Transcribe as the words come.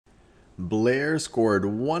Blair scored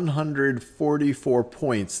 144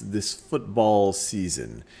 points this football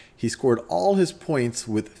season. He scored all his points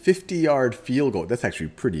with 50-yard field goal. That's actually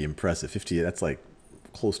pretty impressive. 50, that's like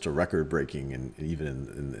close to record breaking, and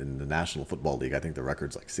even in the National Football League, I think the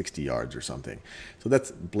record's like 60 yards or something. So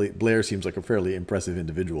that's Blair seems like a fairly impressive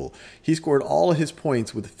individual. He scored all of his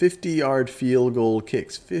points with 50-yard field goal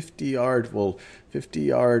kicks. 50-yard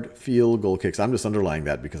field goal kicks. I'm just underlining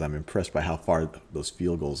that because I'm impressed by how far those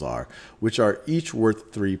field goals are, which are each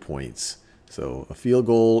worth 3 points. So a field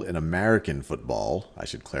goal in American football, I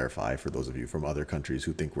should clarify for those of you from other countries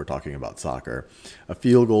who think we're talking about soccer, a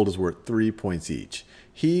field goal is worth 3 points each.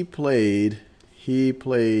 He played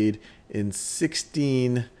in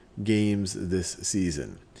 16 games this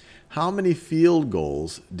season. How many field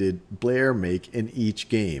goals did Blair make in each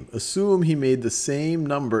game? Assume he made the same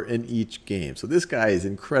number in each game. So this guy is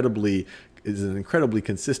an incredibly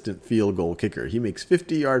consistent field goal kicker. He makes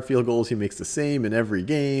 50-yard field goals. He makes the same in every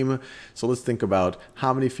game. So let's think about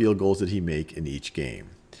how many field goals did he make in each game.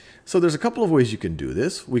 So there's a couple of ways you can do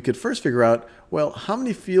this. We could first figure out, well, how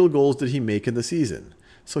many field goals did he make in the season?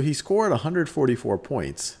 So he scored 144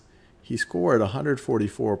 points. He scored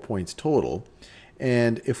 144 points total.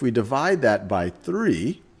 And if we divide that by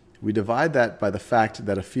 3, we divide that by the fact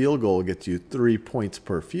that a field goal gets you 3 points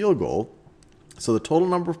per field goal. So the total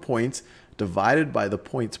number of points divided by the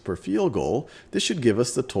points per field goal, this should give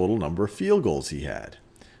us the total number of field goals he had.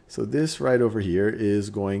 So this right over here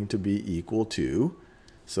is going to be equal to,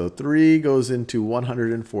 so 3 goes into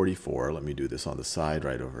 144. Let me do this on the side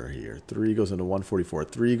right over here. 3 goes into 144.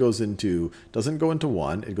 3 goes into, doesn't go into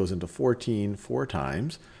 1, it goes into 14 4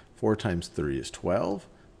 times. 4 times 3 is 12.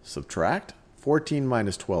 Subtract. 14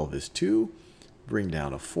 minus 12 is 2. Bring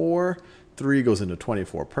down a 4. 3 goes into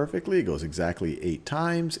 24 perfectly. It goes exactly 8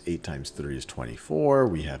 times. 8 times 3 is 24.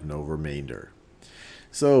 We have no remainder.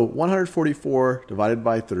 So 144 divided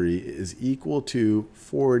by 3 is equal to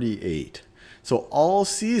 48. So all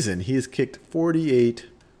season he has kicked 48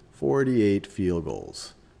 field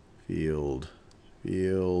goals. Field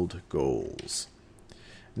goals.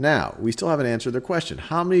 Now, we still haven't answered the question.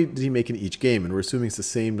 How many did he make in each game? And we're assuming it's the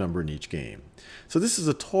same number in each game. So this is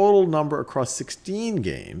a total number across 16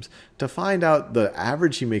 games. To find out the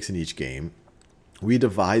average he makes in each game, we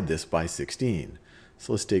divide this by 16.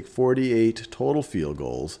 So let's take 48 total field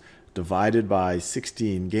goals divided by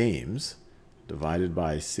 16 games. Divided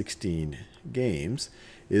by 16 games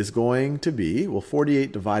is going to be, well,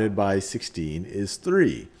 48 divided by 16 is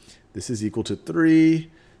 3. This is equal to 3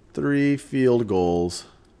 field goals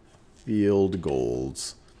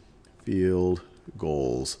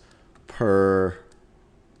per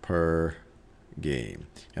game.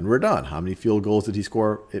 And we're done. How many field goals did he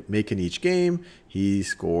make in each game? He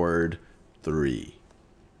scored 3.